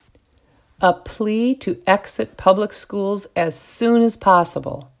a plea to exit public schools as soon as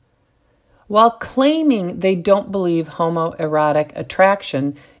possible. While claiming they don't believe homoerotic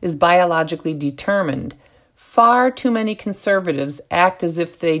attraction is biologically determined, far too many conservatives act as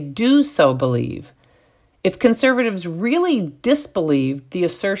if they do so believe. If conservatives really disbelieved the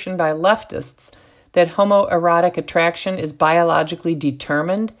assertion by leftists that homoerotic attraction is biologically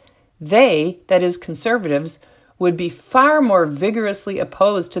determined, they, that is conservatives, would be far more vigorously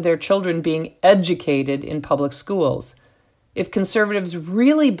opposed to their children being educated in public schools. If conservatives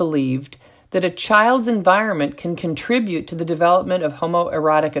really believed that a child's environment can contribute to the development of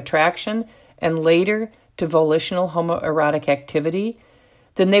homoerotic attraction and later to volitional homoerotic activity,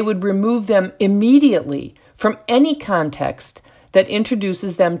 then they would remove them immediately from any context that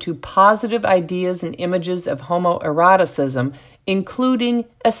introduces them to positive ideas and images of homoeroticism, including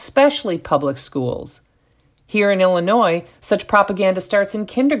especially public schools. Here in Illinois, such propaganda starts in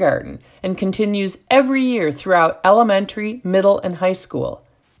kindergarten and continues every year throughout elementary, middle, and high school.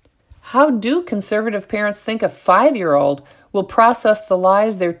 How do conservative parents think a 5-year-old will process the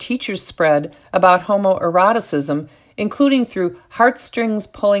lies their teachers spread about homoeroticism, including through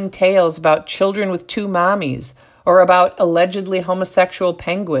heartstrings-pulling tales about children with 2 mommies, or about allegedly homosexual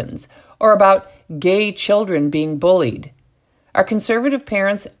penguins, or about gay children being bullied? Are conservative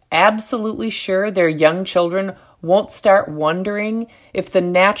parents absolutely sure their young children won't start wondering if the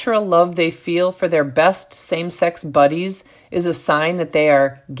natural love they feel for their best same-sex buddies is a sign that they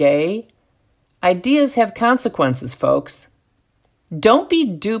are gay? Ideas have consequences, folks. Don't be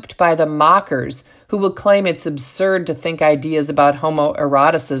duped by the mockers who will claim it's absurd to think ideas about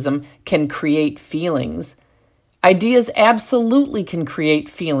homoeroticism can create feelings. Ideas absolutely can create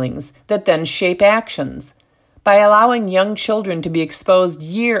feelings that then shape actions. By allowing young children to be exposed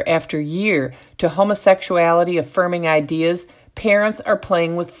year after year to homosexuality-affirming ideas, parents are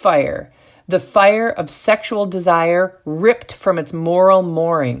playing with fire, the fire of sexual desire ripped from its moral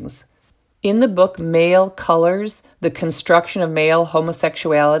moorings. In the book Male Colors, The Construction of Male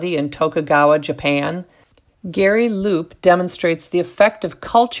Homosexuality in Tokugawa, Japan, Gary Loop demonstrates the effect of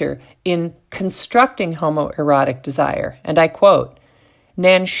culture in constructing homoerotic desire, and I quote,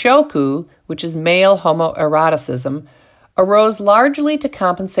 "Nanshoku, which is male homoeroticism, arose largely to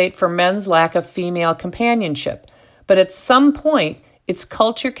compensate for men's lack of female companionship, but at some point its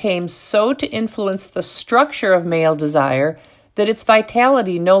culture came so to influence the structure of male desire that its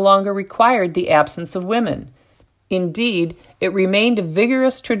vitality no longer required the absence of women. Indeed, it remained a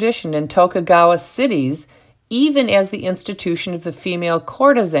vigorous tradition in Tokugawa cities even as the institution of the female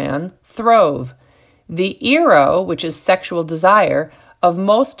courtesan throve. The iro, which is sexual desire, of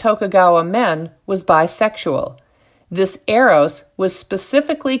most Tokugawa men was bisexual. This eros was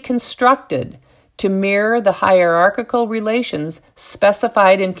specifically constructed to mirror the hierarchical relations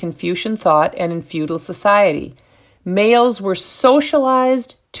specified in Confucian thought and in feudal society. Males were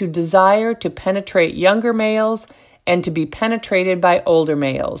socialized to desire to penetrate younger males and to be penetrated by older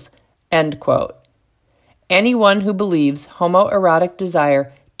males." End quote. Anyone who believes homoerotic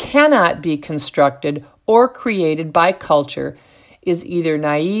desire cannot be constructed or created by culture is either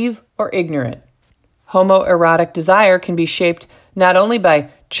naive or ignorant. Homoerotic desire can be shaped not only by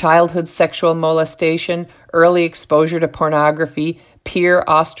childhood sexual molestation, early exposure to pornography, peer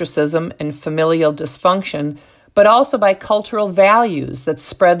ostracism, and familial dysfunction, but also by cultural values that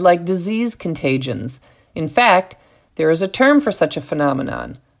spread like disease contagions. In fact, there is a term for such a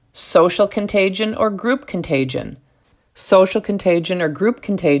phenomenon: social contagion or group contagion. Social contagion or group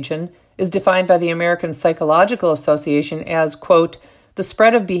contagion is defined by the American Psychological Association as, quote, "the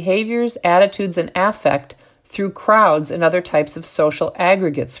spread of behaviors, attitudes, and affect through crowds and other types of social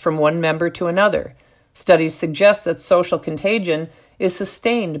aggregates from one member to another. Studies suggest that social contagion is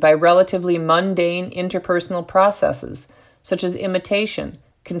sustained by relatively mundane interpersonal processes, such as imitation,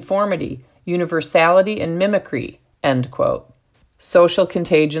 conformity, universality, and mimicry," end quote. Social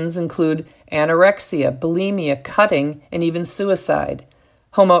contagions include anorexia, bulimia, cutting, and even suicide.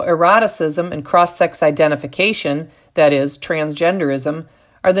 Homoeroticism and cross-sex identification, that is, transgenderism,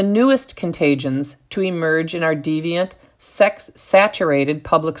 are the newest contagions to emerge in our deviant, sex-saturated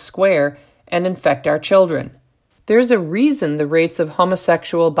public square and infect our children. There's a reason the rates of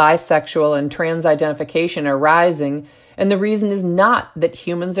homosexual, bisexual, and trans identification are rising, and the reason is not that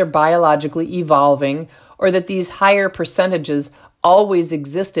humans are biologically evolving or that these higher percentages always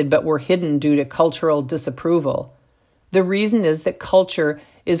existed but were hidden due to cultural disapproval. The reason is that culture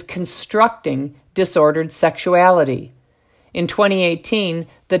is constructing disordered sexuality. In 2018,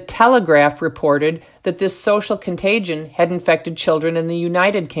 The Telegraph reported that this social contagion had infected children in the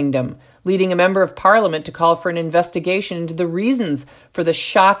United Kingdom, leading a member of parliament to call for an investigation into the reasons for the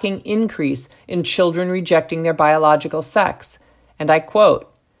shocking increase in children rejecting their biological sex. And I quote,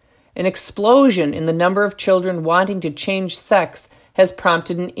 "An explosion in the number of children wanting to change sex has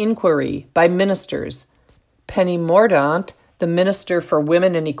prompted an inquiry by ministers. Penny Mordaunt, the Minister for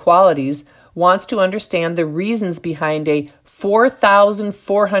Women and Equalities, wants to understand the reasons behind a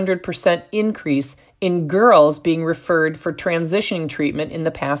 4,400% increase in girls being referred for transitioning treatment in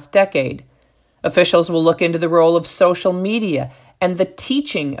the past decade. Officials will look into the role of social media and the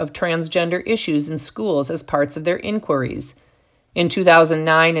teaching of transgender issues in schools as parts of their inquiries. In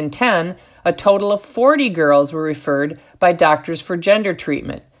 2009 and 10, a total of 40 girls were referred by doctors for gender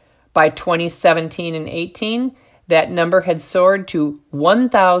treatment. By 2017 and 18, that number had soared to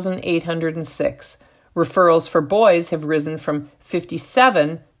 1,806. Referrals for boys have risen from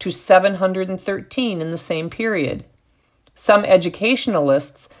 57 to 713 in the same period. Some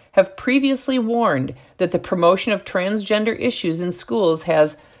educationalists have previously warned that the promotion of transgender issues in schools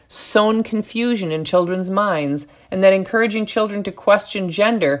has sown confusion in children's minds and that encouraging children to question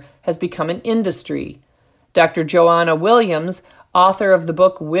gender has become an industry. Dr. Joanna Williams, author of the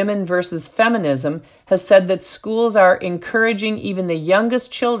book Women versus Feminism, has said that schools are encouraging even the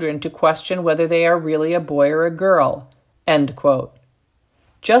youngest children to question whether they are really a boy or a girl." End quote.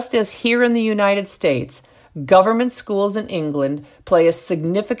 Just as here in the United States, government schools in England play a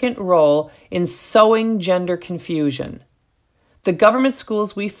significant role in sowing gender confusion. The government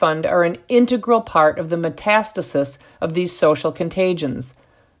schools we fund are an integral part of the metastasis of these social contagions.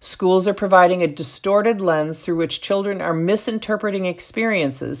 Schools are providing a distorted lens through which children are misinterpreting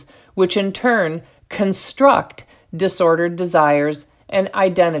experiences, which in turn construct disordered desires and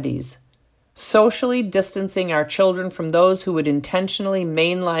identities. Socially distancing our children from those who would intentionally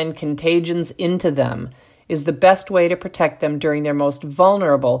mainline contagions into them is the best way to protect them during their most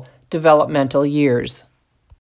vulnerable developmental years.